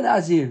he's not a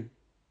Nazir.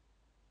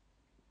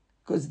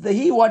 Because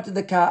he wanted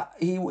the cow,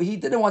 he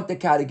didn't want the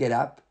cow to get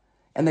up.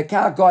 And the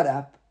cow got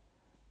up.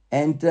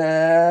 And,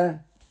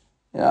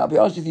 I'll be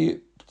honest with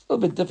you, it's a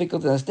little bit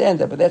difficult to understand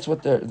that, but that's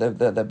what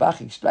the Bach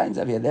explains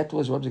over here. That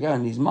was what was going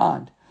on in his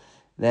mind.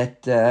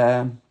 That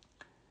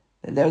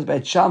was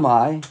Beit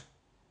Shammai.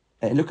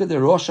 And look at the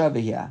Rosh over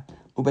here.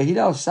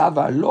 ובהילל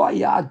סבר לא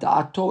היה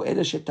דעתו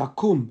אלא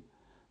שתקום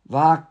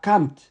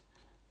והקמת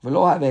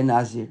ולא הווה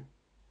נזיר.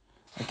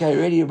 Okay,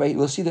 ready,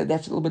 we'll see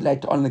that's a little bit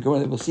later on in the Gemara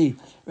that we'll see.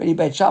 Ready,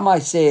 Beit Shammai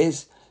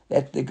says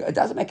that it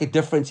doesn't make a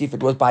difference if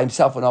it was by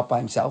himself or not by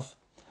himself.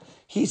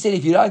 He said,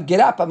 if you don't get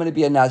up, I'm going to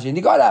be a Nazir. And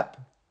he got up.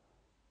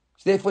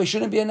 So therefore, he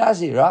shouldn't be a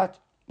Nazir, right?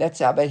 That's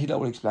how Beit Hillel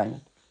will explain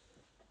it.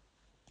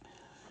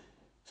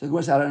 So the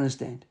Gemara says, I don't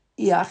understand.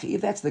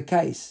 If that's the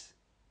case,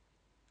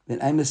 then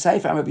I'm a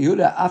Sefer, I'm a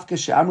Yehuda, Afka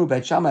she'amru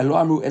Beit Shammai, lo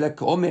amru ela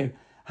k'omer,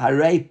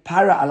 harei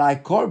para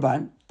alai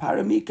korban,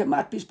 para mi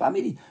kamat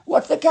pispamidi.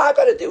 What's the cow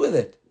got to do with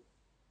it?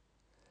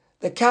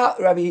 The cow,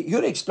 Rabbi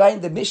Yehuda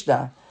explained the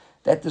Mishnah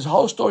that this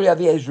whole story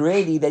over here is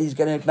really that he's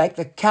going to make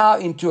the cow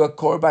into a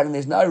korban and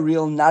there's no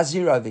real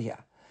Nazir over here.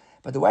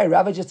 But the way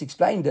Rabbi just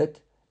explained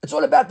it, it's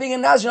all about being a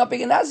Nazir, not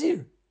being a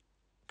Nazir.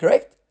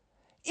 Correct?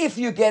 If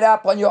you get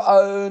up on your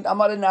own, I'm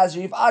not a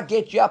Nazir. If I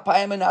get you up, I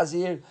am a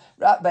Nazir.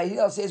 Rabbi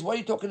Hillel says, what are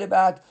you talking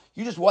about?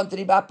 You just wanted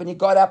him up and he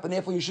got up and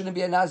therefore you shouldn't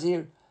be a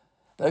Nazir.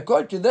 But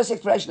according to this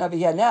explanation over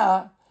here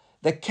now,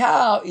 the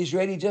cow is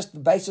really just the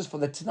basis for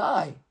the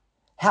Tanai.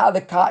 How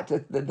the cow,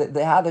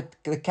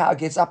 the cow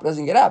gets up or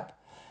doesn't get up.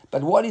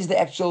 But what is the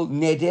actual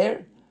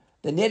neder?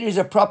 The neder is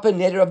a proper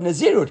neder of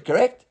Nazirut,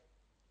 correct?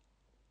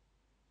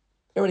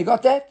 Everybody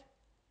got that?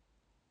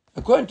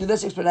 According to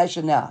this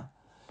explanation now,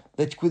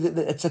 that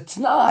it's a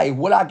t'nai.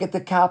 Will I get the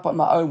cow up on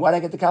my own? Won't I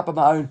get the cow up on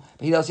my own?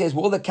 But he says,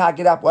 will the cow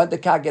get up? Won't the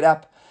cow get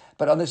up?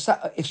 But on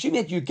the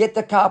assuming that you get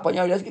the cow up on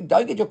your own,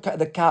 don't get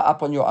the cow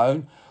up on your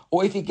own.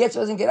 Or if he gets or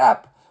doesn't get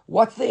up,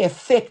 what's the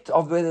effect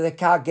of whether the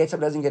cow gets up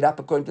or doesn't get up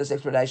according to this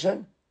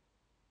explanation?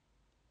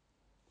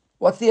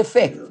 What's the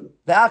effect?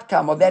 The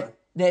outcome of that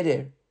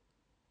neder?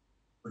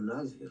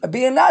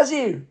 Be a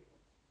Nazir.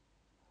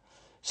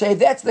 So if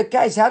that's the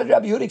case, how did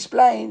Rabbi Yehuda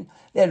explain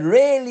that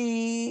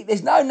really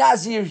there's no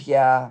Nazir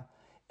here?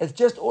 It's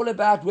just all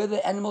about whether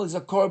the animal is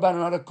a korban or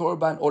not a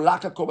korban, or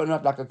like a korban or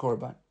not like a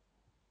korban.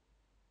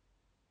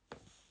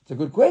 It's a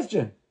good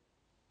question.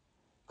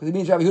 Because it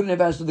means Rabbi Yehuda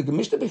never understood the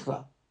Mishnah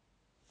Bichlal.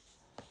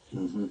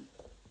 Mm-hmm.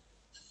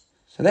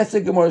 So that's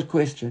the Gemara's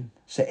question.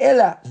 So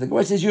Ella, so the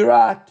Gemara says you're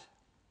right.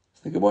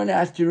 So the Gemara now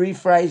has to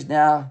rephrase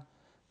now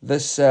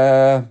this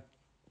the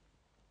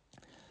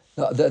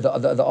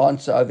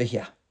answer over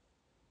here.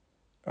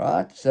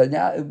 Right? So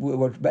now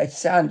what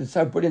sounded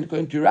so brilliant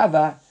according to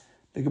Rava,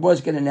 the Gemara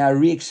is going to now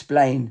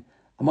re-explain.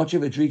 I'm not sure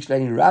if it's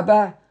re-explaining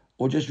Rava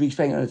or just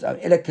re-explaining on its own.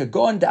 Ela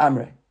kagon da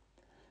amre.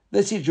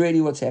 This is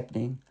really what's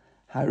happening.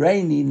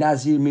 Hareini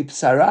nazir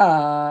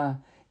mipsara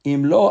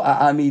imlo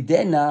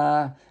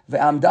a'amidena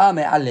ve'amda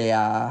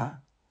me'alea.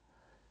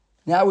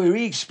 Now we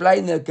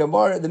re-explain the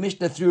Gemara, the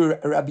Mishnah through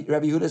Rabbi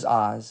Yehuda's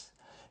eyes,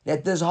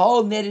 that this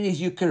whole neder is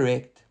you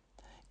correct.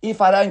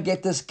 If I don't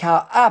get this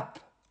cow up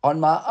on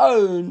my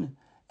own,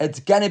 it's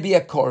going to be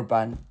a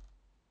korban.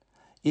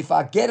 If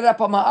I get it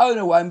up on my own,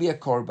 it won't be a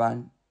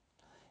korban.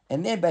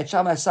 And then Beit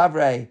Shammai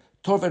savrei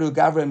torveru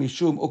gavra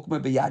mishum ukma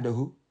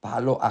biyadahu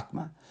b'halo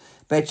akma.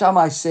 Beit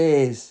Shammai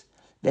says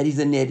that he's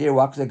a neder.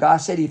 Because the guy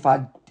said if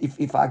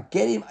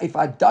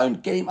I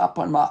don't get him up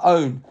on my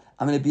own,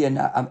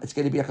 it's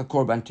going to be like a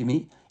korban to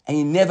me. And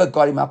he never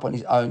got him up on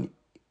his own.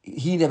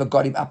 He never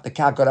got him up. The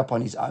cow got up on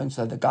his own,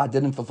 so the guy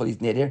didn't fulfill his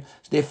neder.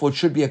 So therefore, it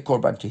should be a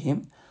korban to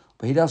him.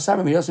 But he does say,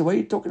 what are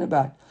you talking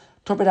about?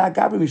 All the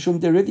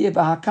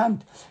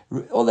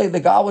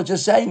guy was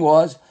just saying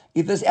was,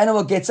 if this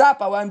animal gets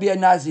up, I won't be a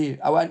Nazir.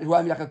 It won't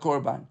be like a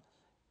Korban.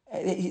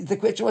 The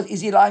question was,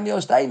 is he lying there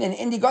or staying there?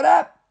 And he got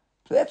up.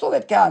 So that's all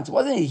that counts. It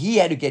wasn't he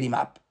had to get him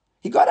up.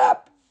 He got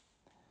up.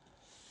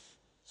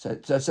 So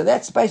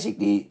that's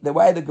basically the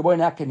way the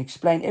Gemara can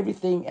explain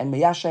everything. And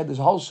Meyashav, there's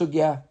a whole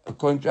sugya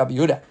according to Rabbi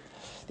Yehuda.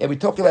 Then we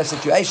talked about a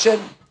situation.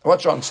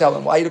 What's wrong,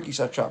 Selman? Why are you looking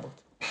so troubled?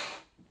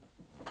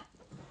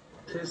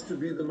 It has to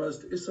be the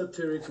most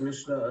esoteric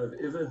Mishnah I've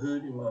ever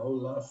heard in my whole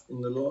life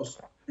in the last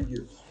 3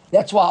 years.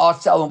 That's why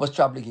Art Selman was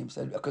troubling him.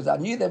 So, because I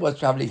knew that was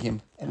troubling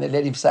him. And they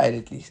let him say it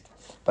at least.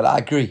 But I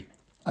agree.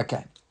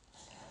 Okay.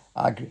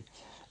 I agree.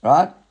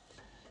 Right?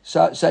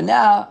 So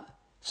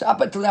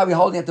up until now, we're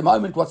holding at the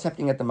moment what's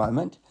happening at the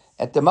moment.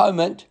 At the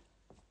moment,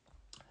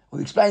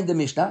 we explained the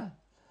Mishnah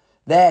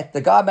that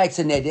the guy makes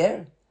a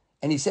neder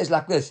and he says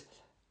like this,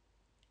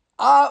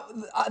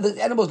 the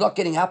animal's not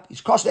getting up.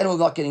 He's crossed the animal's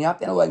not getting up.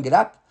 The animal won't get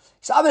up.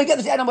 So I'm going to get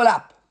this animal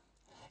up.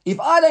 If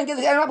I don't get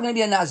this animal up, I'm going to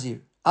be a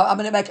Nazir. It's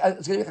going to make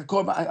a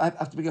korban. I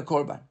have to bring a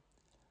korban.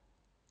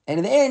 And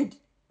in the end,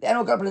 the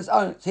animal got up on its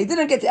own. So he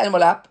didn't get the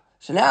animal up.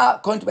 So now,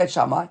 according to Beit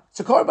Shammai, it's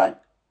a korban.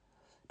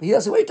 But he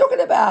said, what are you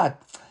talking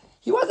about?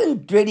 He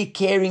wasn't really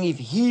caring if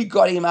he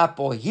got him up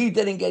or he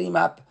didn't get him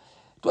up.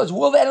 It was,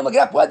 will the animal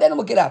get up? Will the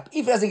animal get up?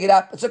 If it doesn't get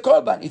up, it's a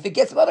korban. If it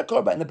gets not a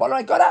korban, the bottom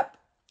line got up.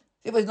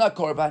 If it's not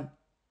korban.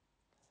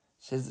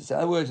 Says, in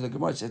other words, the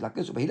Gemara says like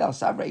this, so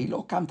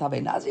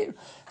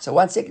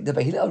one second, did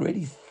Behilel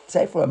already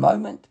say for a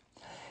moment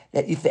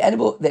that if the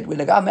animal, that when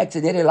the guy makes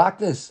a neder like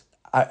this,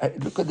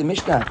 look at the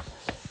Mishnah,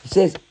 he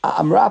says,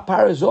 Amra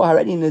parazo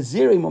hareni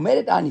naziri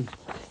momedet ani.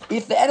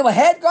 If the animal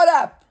had got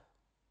up,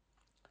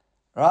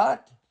 right?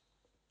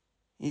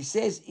 He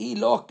says,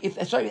 if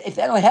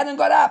the animal hadn't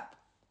got up,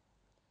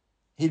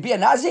 he'd be a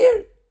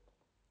Nazir?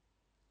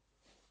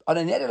 On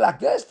a neder like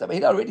this, did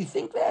Behilel already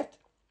think that?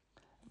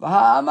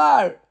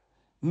 V'ha'amar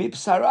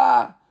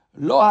Mipsara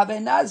lo have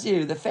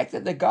Nazir. The fact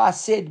that the guy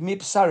said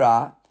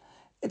Mipsara,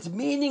 it's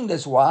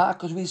meaningless. Why?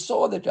 Because we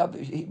saw that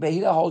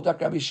Behilel holds like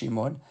Rabbi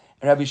Shimon,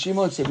 and Rabbi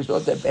Shimon said, we saw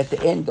that at the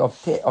end of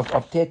Te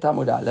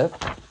Tamud Aleph,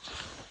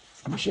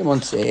 Rabbi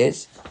Shimon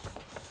says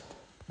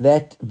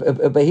that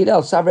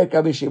Behilel Savrek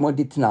Rabbi Shimon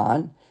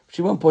Ditnan,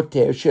 Shimon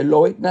Poter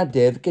Shelo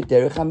Itnadev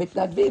Kederech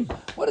HaMitnadvim.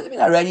 What does it mean?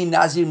 Arani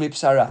Nazir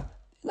Mipsara.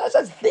 No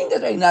such thing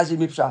as Arani Nazir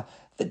Mipsara.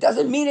 That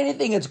doesn't mean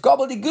anything. It's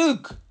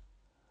gobbledygook.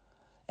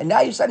 And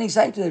now you're suddenly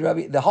saying to the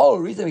Rabbi, the whole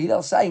reason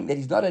Hillel saying that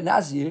he's not a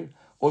Nazir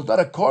or not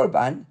a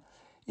Korban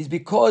is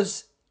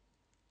because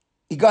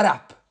he got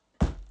up.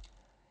 In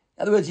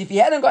other words, if he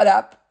hadn't got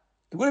up,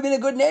 it would have been a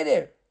good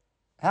neder.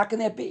 How can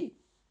that be?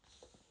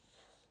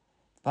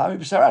 So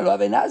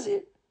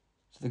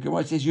the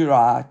Gemara says, you're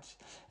right.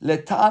 We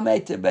saw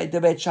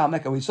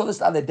this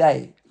the other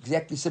day,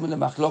 exactly similar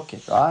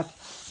machloket, right?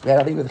 We had,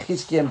 I think, with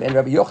Chizkiah and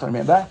Rabbi Yochanan,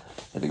 remember?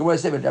 And the Gemara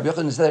said, Rabbi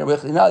Yochanan said,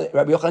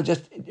 Rabbi Yochanan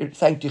just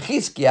saying to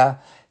Chizkiah,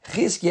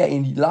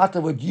 in light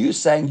of what you're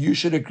saying, you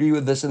should agree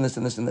with this and this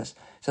and this and this.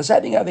 So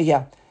same thing over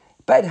here.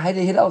 But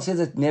Hillel says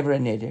it's never a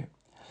neder.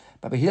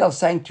 But Hillel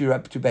saying to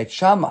Beit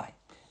Shammai,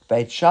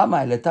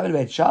 Letavel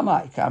Beit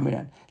Shammai,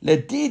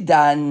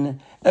 Ledidan,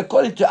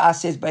 according to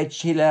us, says Beit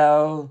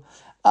Hillel,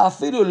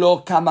 Afilu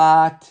lo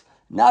kamat,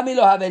 Nami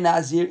lo have a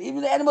Nazir.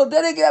 Even the animal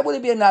didn't get up, would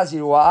it be a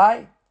Nazir?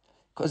 Why?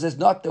 Because it's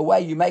not the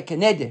way you make a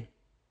neder.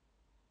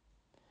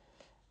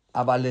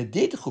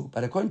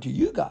 But according to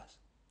you guys,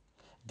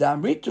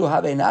 Damritu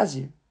have a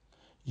Nazir.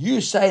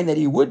 You saying that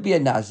he would be a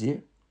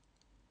Nazir,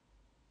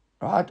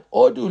 right?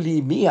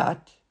 Oduli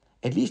miat,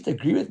 at least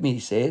agree with me, he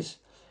says,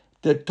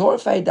 the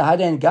Torfei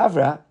Dahada and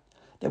Gavra,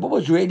 that what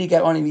was really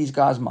going on in these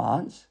guys'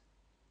 minds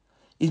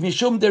is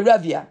Mishum de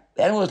Revia.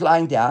 The animal was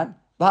lying down,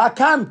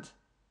 V'hakamt.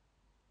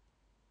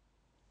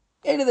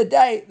 End of the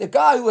day, the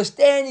guy who was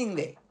standing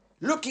there,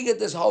 looking at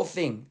this whole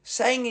thing,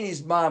 saying in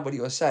his mind what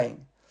he was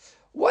saying,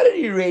 what did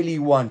he really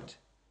want?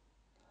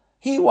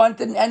 He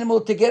wanted an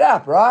animal to get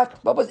up, right?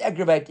 What was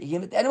aggravating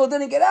him? The animal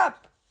didn't get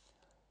up.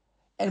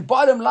 And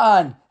bottom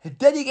line,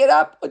 did he get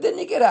up or didn't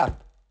he get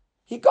up?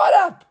 He got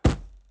up.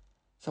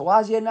 So why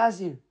is he a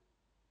Nazir?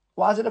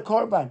 Why is it a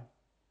Korban?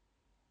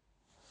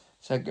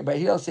 So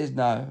Hillel says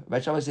no.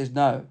 Beit Shammai says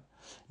no.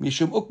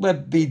 Mishum ukma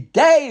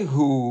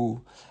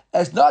bidehu.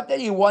 It's not that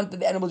he wanted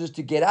the animal just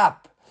to get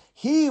up.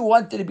 He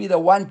wanted to be the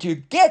one to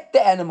get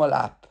the animal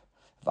up.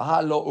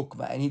 V'halo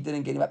ukma. And he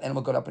didn't get him up. The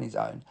animal got up on his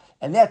own.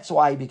 And that's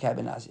why he became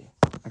a Nazir.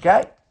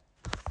 Okay?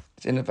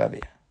 It's in the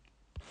Favia.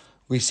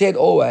 We said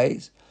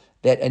always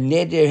that a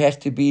neder has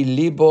to be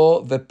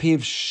libo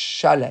v'piv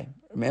shalem.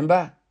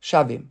 Remember?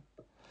 Shavim.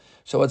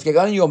 So what's going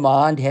on in your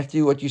mind, you have to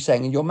do what you're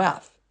saying in your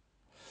mouth.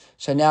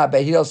 So now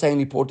Behilel is saying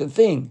an important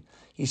thing.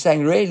 He's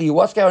saying, really,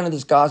 what's going on in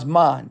this guy's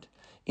mind?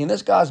 In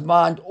this guy's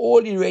mind,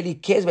 all he really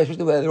cares about,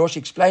 especially the Rosh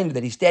explained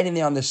that he's standing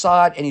there on the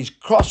side and he's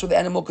cross with the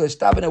animal because it's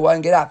stubborn and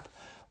won't get up.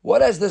 What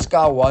does this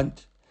guy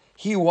want?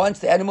 He wants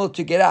the animal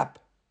to get up.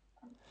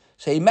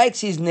 So he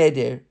makes his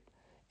neder,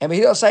 and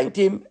Behilel is saying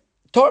to him,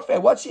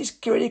 Torfeh, what's his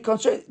security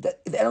concern?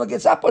 If the animal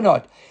gets up or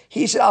not?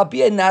 He said, I'll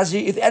be a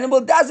Nazir if the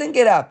animal doesn't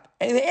get up.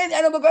 And in the end, the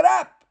animal got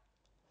up.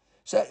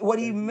 So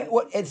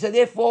and so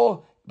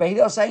therefore,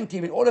 Hillel's saying to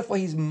him, in order for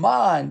his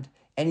mind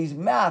and his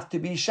mouth to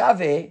be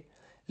shaveh,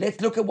 let's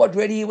look at what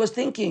really he was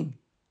thinking.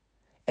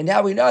 And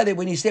now we know that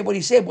when he said,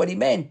 what he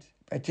meant.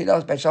 But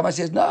Shammai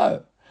says,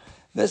 no.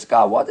 This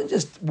guy wasn't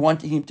just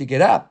wanting him to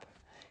get up.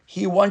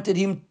 He wanted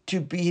him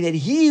to be, that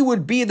he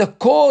would be the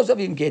cause of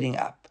him getting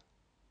up.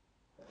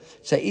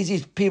 So is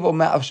his people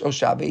mouth or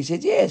shaveh? He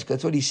says, yes, because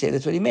that's what he said,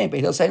 that's what he meant.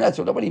 But he'll say, no, that's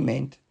not what he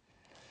meant.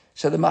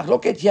 So the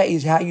machloket here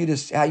is how you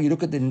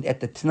look at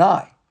the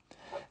Tanai.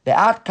 The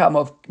outcome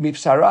of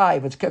Mifsarai,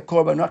 if it's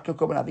Korban, not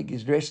Korban, I think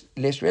is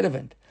less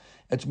relevant.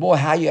 It's more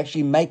how you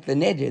actually make the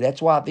neder.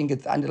 That's why I think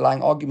it's the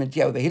underlying argument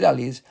here with the Hillel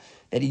is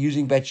that he's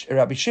using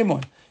Rabbi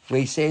Shimon, where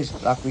he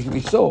says, like we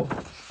saw,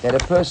 that a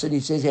person, he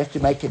says, has to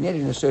make a neder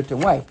in a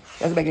certain way.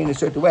 He doesn't make it in a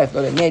certain way, it's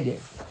not a neder.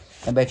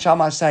 And Beit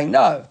Shammai is saying,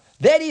 no,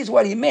 that is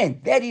what he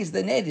meant. That is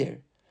the neder.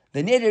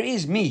 The neder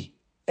is me.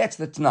 That's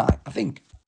the Tanai, I think.